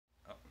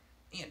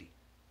Andy,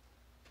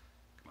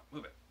 come on,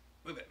 move it,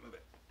 move it, move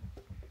it.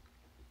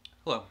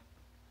 Hello.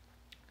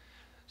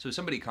 So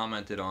somebody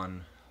commented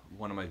on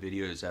one of my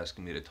videos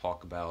asking me to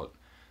talk about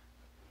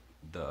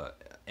the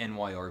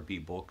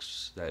NYRB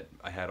books that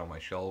I had on my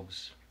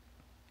shelves,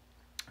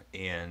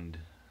 and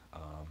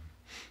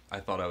I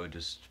thought I would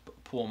just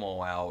pull them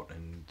all out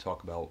and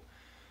talk about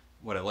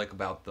what I like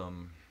about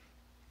them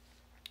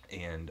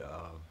and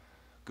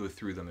go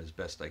through them as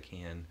best I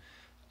can.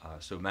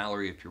 So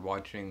Mallory, if you're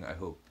watching, I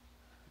hope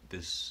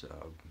this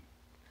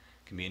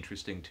can be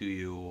interesting to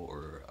you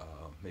or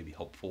maybe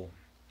helpful.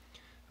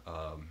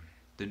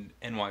 The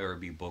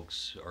NYRB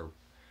books are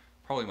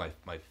probably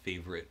my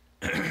favorite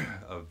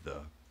of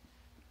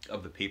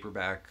the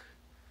paperback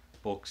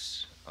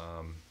books.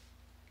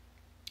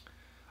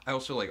 I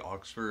also like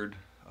Oxford.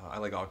 I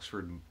like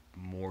Oxford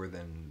more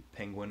than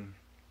Penguin,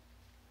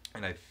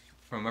 and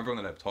from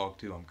everyone that I've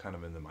talked to, I'm kind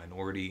of in the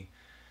minority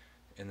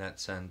in that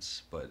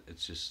sense, but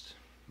it's just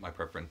my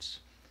preference.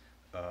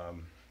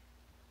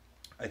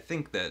 I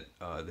think that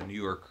the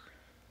New York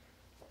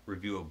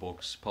Review of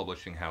Books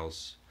publishing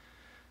house,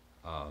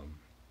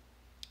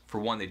 for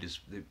one,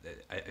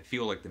 I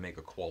feel like they make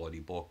a quality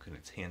book, and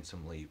it's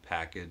handsomely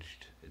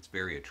packaged. It's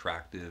very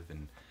attractive,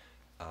 and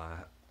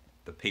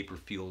the paper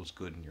feels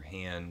good in your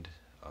hand.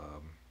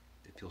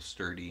 It feels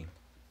sturdy.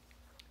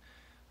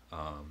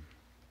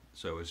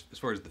 So as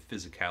far as the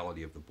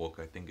physicality of the book,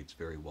 I think it's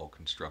very well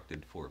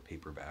constructed for a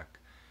paperback.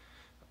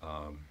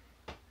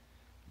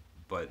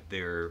 But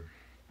their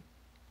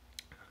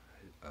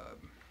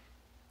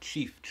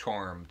chief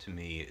charm to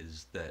me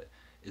is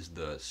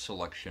the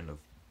selection of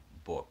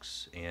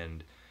books,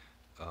 and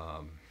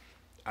I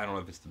don't know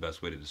if it's the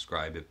best way to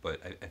describe it,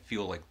 but I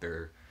feel like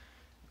they're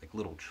like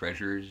little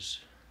treasures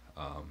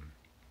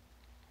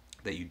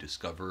that you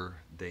discover.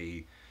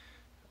 They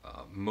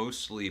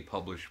mostly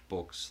publish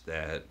books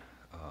that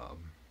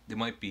they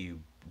might be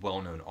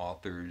well-known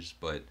authors,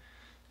 but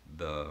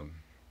the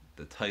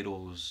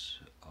titles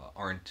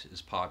aren't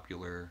as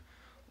popular,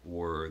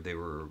 or they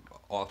were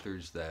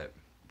authors that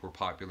were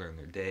popular in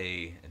their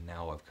day and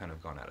now have kind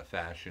of gone out of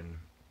fashion.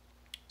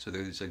 So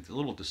there's like the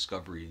little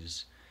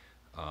discoveries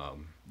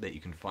that you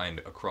can find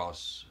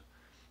across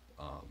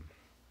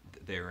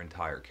their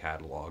entire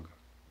catalog.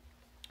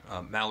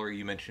 Mallory,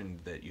 you mentioned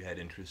that you had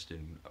interest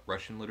in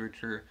Russian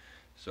literature,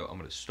 so I'm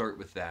going to start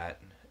with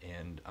that,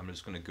 and I'm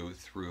just going to go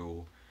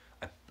through.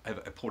 I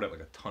pulled out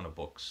like a ton of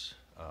books,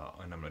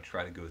 and I'm going to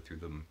try to go through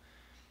them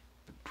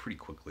pretty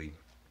quickly.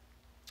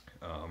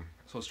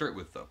 So I'll start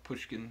with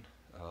Pushkin,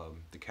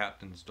 The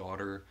Captain's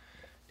Daughter.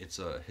 It's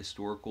a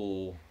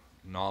historical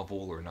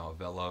novel or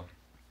novella.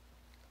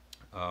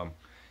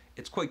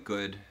 It's quite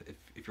good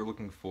if you're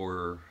looking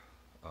for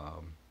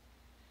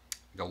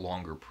a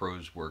longer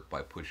prose work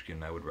by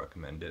Pushkin. I would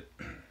recommend it.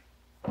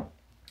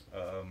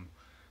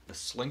 The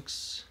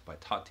Slinks by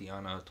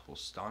Tatiana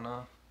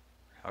Tolstana,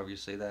 however you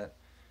say that.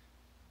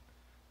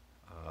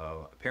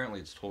 Apparently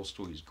it's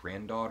Tolstoy's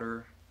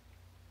granddaughter,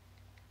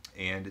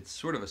 and it's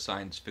sort of a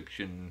science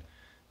fiction,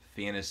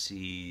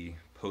 fantasy,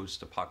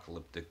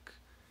 post-apocalyptic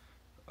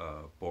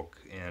book,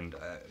 and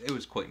it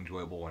was quite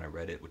enjoyable when I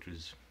read it, which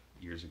was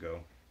years ago.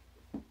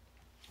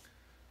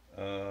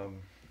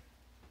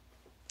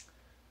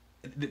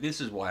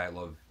 This is why I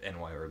love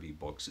NYRB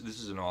books. This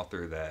is an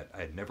author that I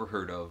had never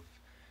heard of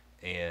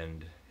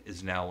and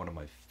is now one of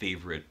my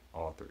favorite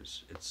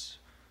authors. It's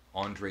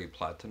Andrei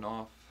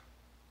Platonov.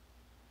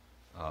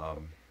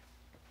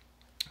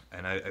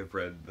 And I've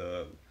read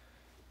the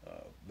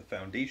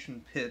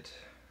Foundation Pit,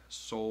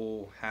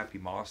 Soul, Happy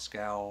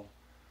Moscow,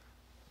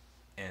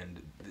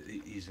 and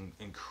he's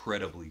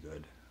incredibly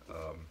good.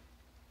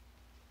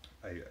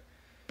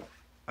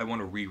 I want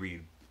to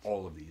reread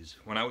all of these.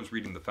 When I was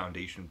reading the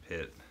Foundation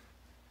Pit,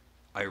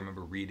 I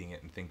remember reading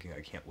it and thinking,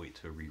 I can't wait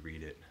to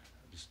reread it.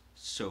 Just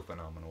so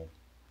phenomenal.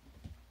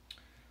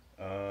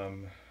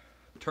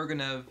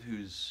 Turgenev,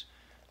 who's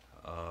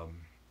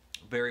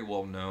very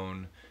well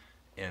known,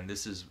 and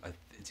this is,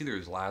 it's either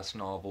his last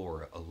novel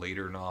or a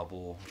later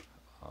novel,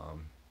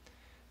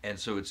 and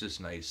so it's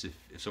just nice if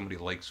somebody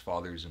likes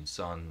Fathers and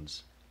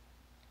Sons,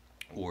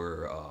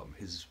 or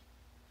his,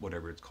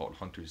 whatever it's called,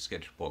 Hunter's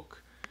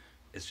Sketchbook.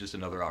 It's just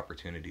another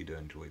opportunity to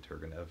enjoy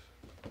Turgenev.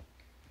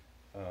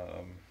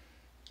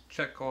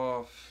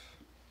 Chekhov,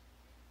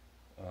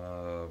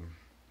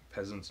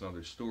 Peasants and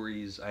Other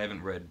Stories. I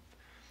haven't read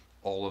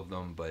all of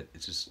them, but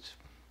it's just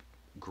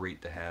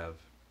great to have.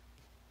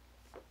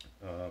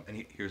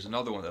 And here's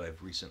another one that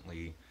I've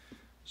recently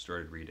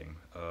started reading.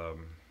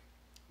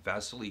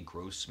 Vasily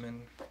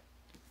Grossman.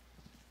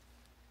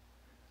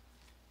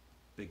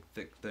 Big,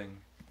 thick thing.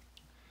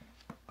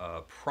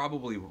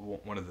 Probably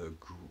one of the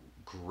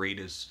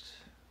greatest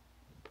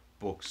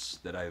books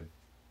that I've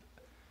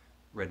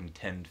read in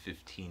 10,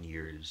 15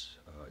 years.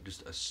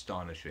 Just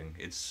astonishing.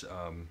 It's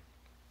on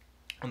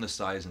the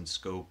size and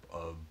scope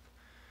of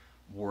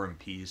War and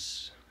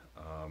Peace.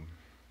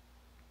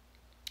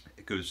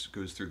 It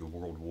goes through the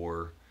World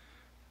War.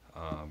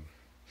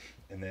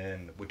 And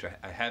then, which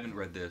I haven't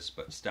read this,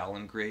 but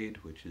Stalingrad,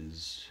 which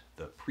is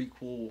the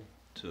prequel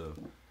to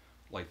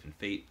Life and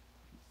Fate.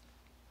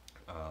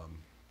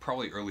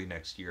 Probably early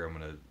next year I'm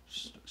going to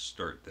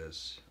start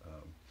this.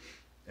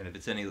 And if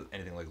it's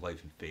anything like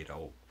Life and Fate,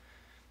 I'll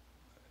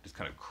just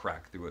kind of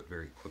crack through it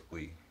very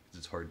quickly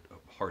because it's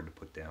hard to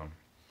put down.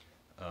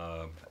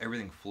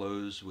 Everything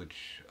Flows,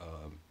 which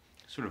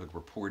sort of like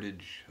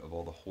reportage of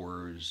all the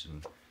horrors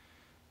and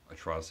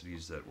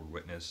atrocities that were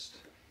witnessed.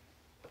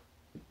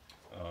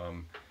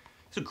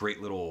 It's a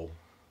great little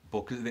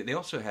book. They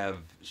also have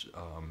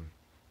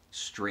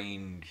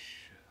strange,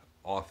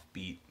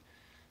 offbeat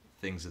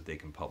things that they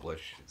can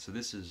publish. So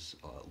this is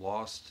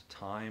Lost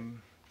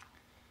Time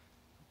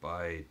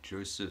by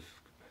Joseph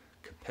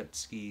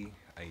Kopetsky.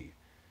 I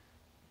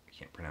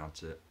can't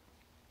pronounce it.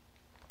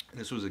 And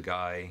this was a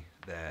guy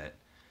that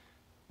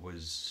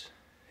was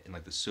in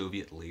like the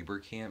Soviet labor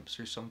camps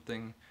or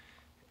something,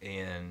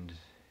 and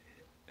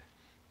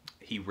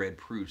he read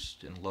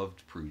Proust and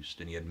loved Proust,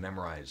 and he had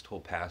memorized whole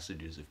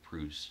passages of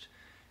Proust,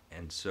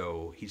 and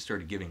so he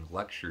started giving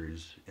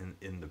lectures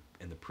in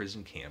the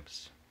prison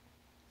camps,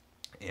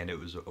 and it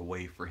was a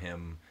way for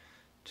him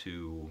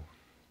to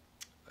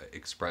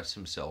express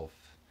himself,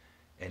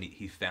 and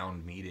he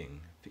found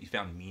meaning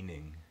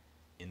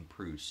in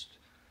Proust.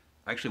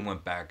 I actually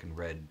went back and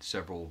read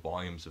several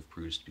volumes of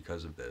Proust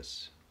because of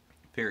this.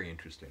 Very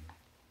interesting.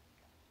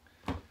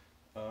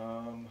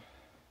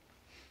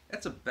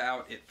 That's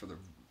about it for the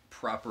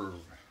proper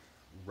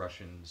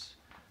Russians.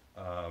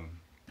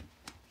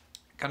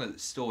 Kind of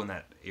still in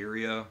that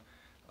area.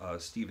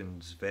 Stephen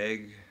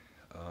Zweig.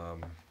 I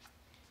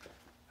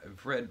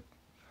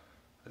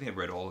think I've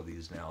read all of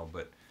these now,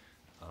 but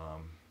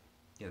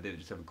you know, they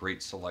just have a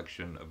great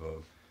selection of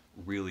a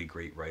really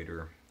great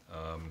writer.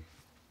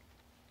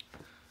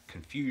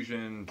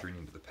 Confusion, Journey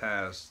into the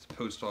Past,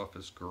 Post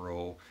Office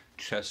Girl,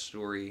 Chess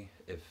Story.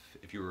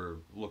 If you were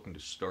looking to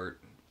start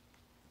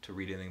to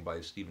read anything by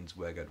Stephen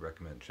Zweig, I'd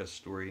recommend Chess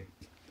Story.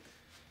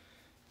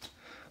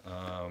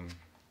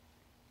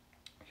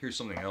 Here's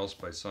something else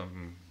by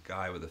some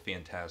guy with a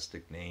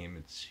fantastic name.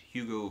 It's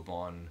Hugo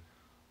von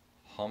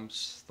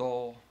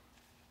Homsthal.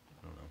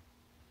 I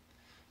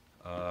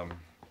don't know.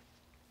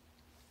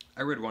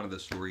 I read one of the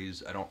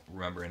stories. I don't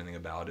remember anything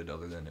about it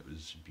other than it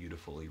was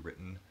beautifully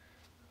written.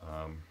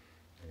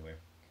 Anyway,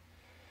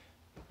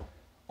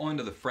 on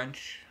to the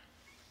French,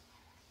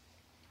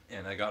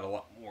 and I got a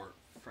lot more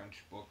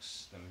French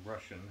books than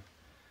Russian.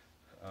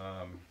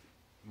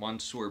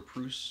 Monsieur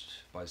Proust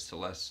by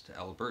Celeste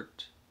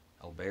Albert,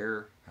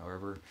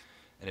 however,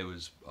 and it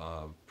was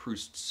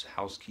Proust's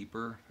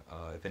housekeeper.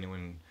 If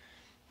anyone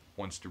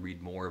wants to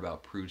read more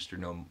about Proust or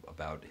know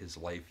about his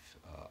life,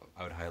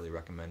 I would highly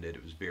recommend it.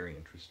 It was very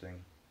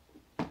interesting.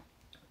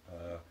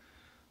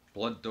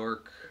 Blood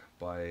Dark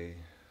by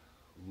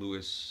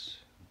Louis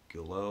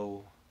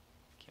Gillot.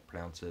 Can't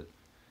pronounce it.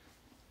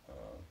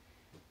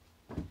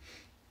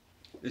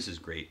 This is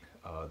great.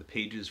 The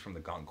Pages from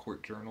the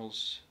Goncourt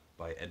Journals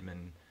by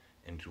Edmond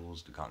and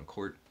Jules de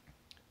Goncourt.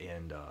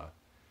 And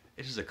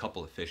it's just a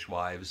couple of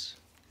fishwives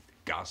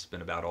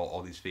gossiping about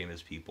all these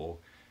famous people.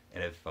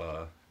 And if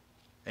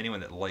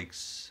anyone that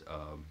likes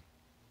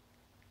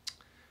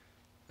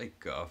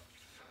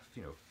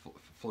you know,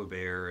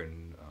 Flaubert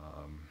and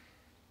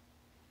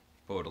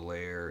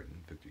Baudelaire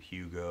and Victor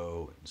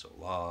Hugo and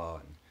Zola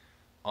and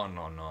on and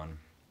on and on.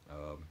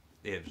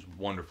 They have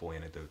wonderful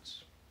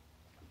anecdotes.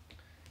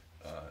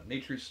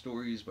 Nature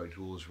Stories by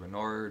Jules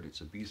Renard. It's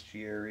a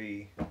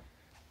bestiary.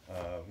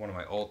 One of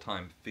my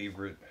all-time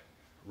favorite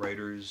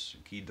writers,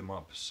 Guy de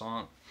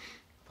Maupassant.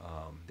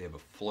 They have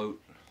Afloat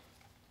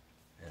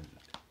and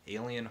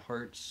Alien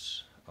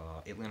Hearts.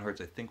 Alien Hearts,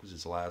 I think, was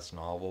his last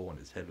novel when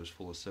his head was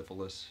full of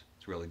syphilis.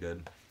 It's really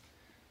good.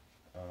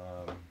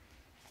 The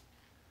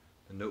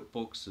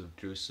Notebooks of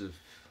Joseph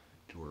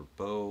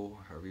Jourbeau,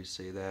 however you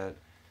say that.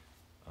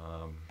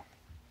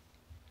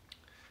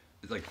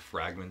 It's like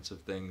fragments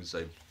of things.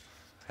 I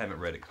haven't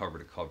read it cover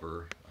to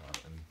cover,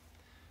 and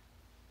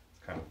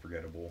it's kind of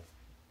forgettable.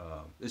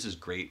 This is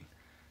great.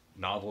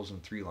 Novels in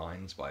 3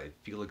 Lines by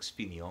Felix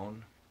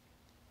Fignon.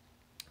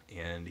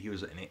 And he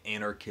was an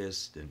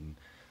anarchist and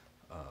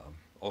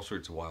all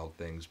sorts of wild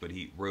things, but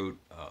he wrote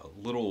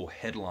little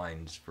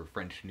headlines for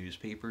French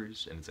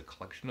newspapers, and it's a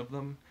collection of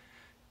them,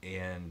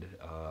 and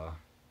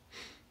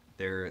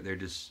they're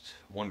just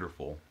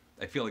wonderful.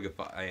 I feel like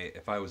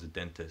if I was a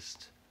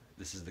dentist,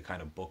 this is the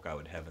kind of book I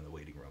would have in the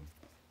waiting room.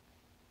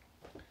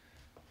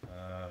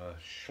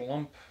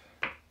 Schlump,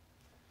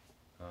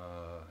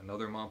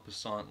 another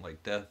Maupassant,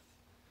 Like Death.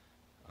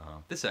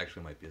 This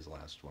actually might be his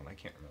last one. I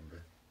can't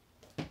remember.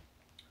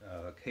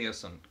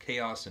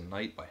 Chaos and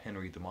Night by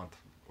Henry de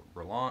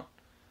Montbrellant.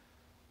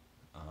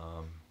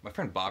 My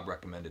friend Bob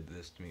recommended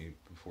this to me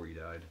before he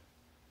died.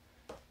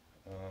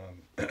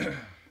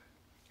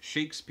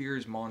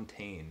 Shakespeare's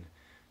Montaigne.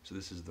 So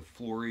this is the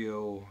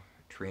Florio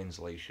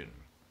translation.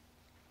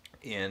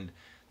 And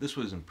this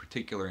was in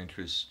particular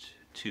interest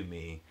to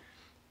me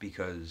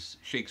because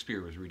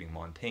Shakespeare was reading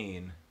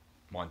Montaigne,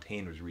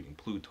 Montaigne was reading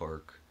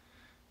Plutarch,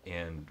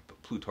 and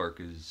Plutarch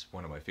is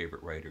one of my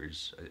favorite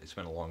writers. I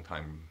spent a long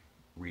time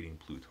reading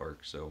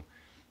Plutarch, so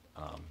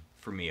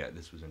for me,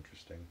 this was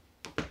interesting.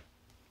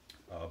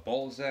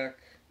 Balzac.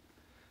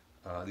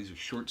 These are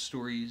short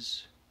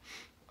stories.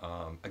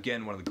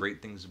 Again, one of the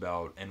great things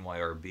about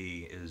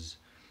NYRB is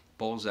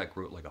Balzac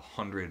wrote like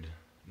 100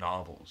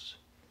 novels,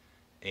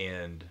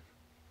 and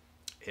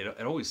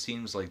it always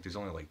seems like there's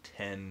only like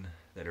 10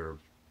 that are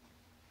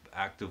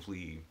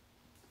actively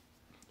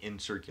in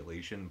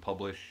circulation,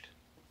 published,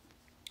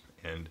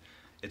 and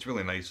it's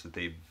really nice that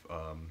they've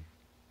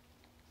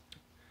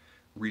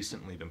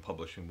recently been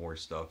publishing more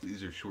stuff.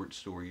 These are short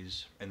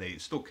stories, and they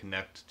still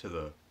connect to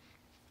the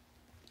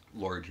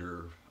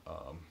larger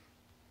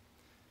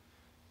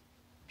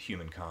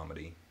human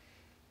comedy.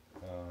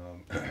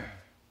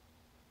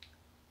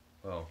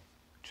 Well,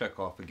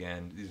 Chekhov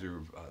again. These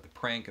are The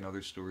Prank and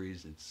Other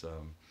Stories. It's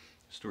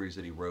stories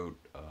that he wrote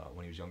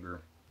when he was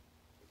younger.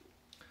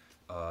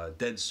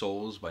 Dead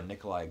Souls by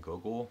Nikolai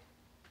Gogol,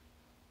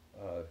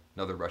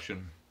 another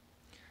Russian.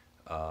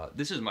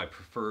 This is my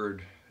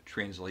preferred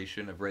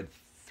translation. I've read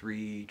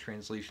 3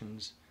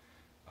 translations.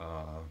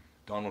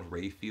 Donald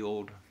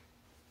Rayfield.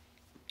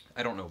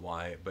 I don't know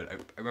why, but I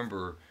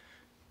remember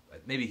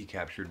maybe he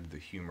captured the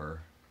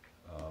humor.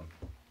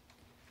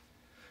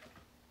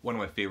 One of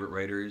my favorite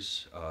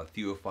writers,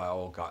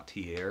 Théophile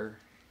Gautier.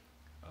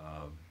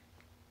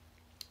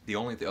 The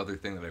only other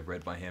thing that I've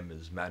read by him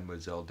is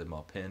Mademoiselle de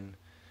Maupin,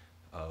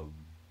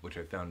 which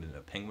I found in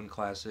a Penguin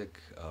classic.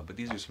 But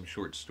these are some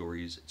short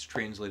stories. It's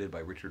translated by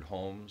Richard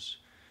Holmes.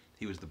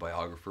 He was the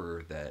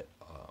biographer that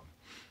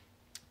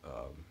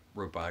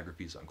wrote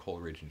biographies on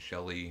Coleridge and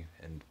Shelley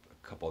and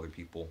a couple other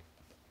people.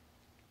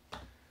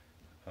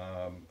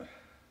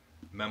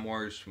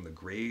 Memoirs from the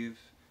Grave.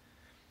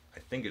 I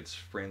think it's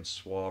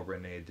Francois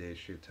René de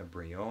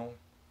Chateaubriand.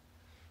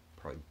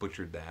 Probably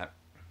butchered that.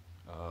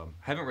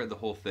 Haven't read the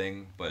whole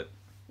thing, but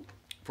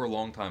for a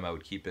long time I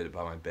would keep it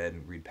by my bed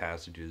and read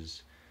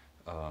passages.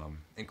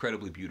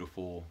 Incredibly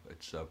beautiful.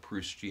 It's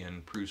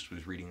Proustian. Proust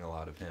was reading a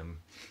lot of him,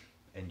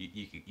 and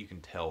you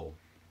can tell.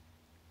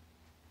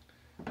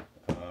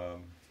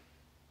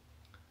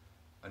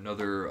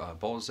 Another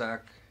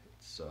Balzac.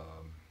 It's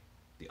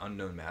The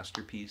Unknown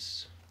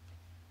Masterpiece.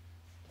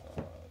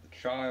 The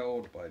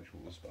Child by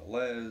Jules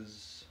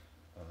Vallée.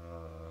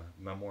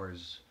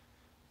 Memoirs,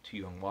 2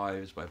 Young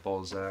Wives by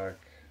Balzac.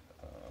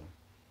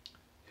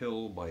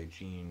 Hill by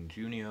Jean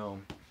Junio.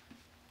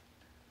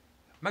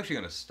 I'm actually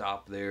going to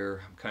stop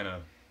there. I'm kind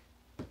of...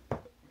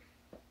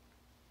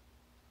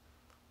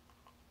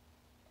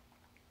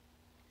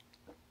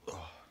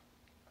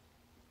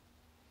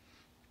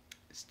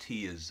 This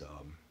tea is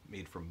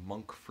made from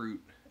monk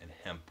fruit and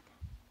hemp.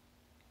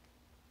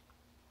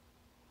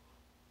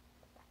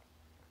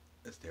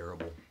 It's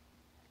terrible.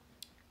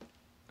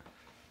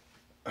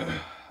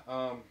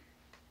 I'm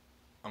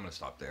going to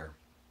stop there.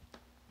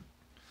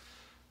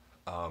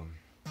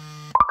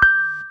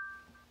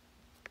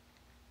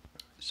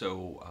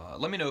 So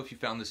let me know if you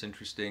found this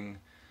interesting.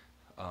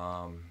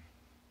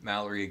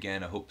 Mallory,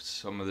 again, I hope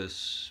some of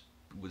this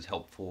was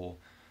helpful.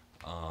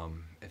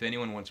 If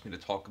anyone wants me to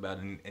talk about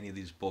any of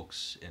these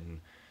books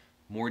in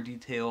more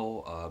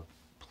detail,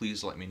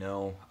 please let me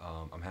know.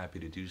 I'm happy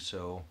to do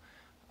so.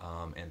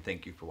 And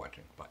thank you for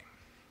watching. Bye.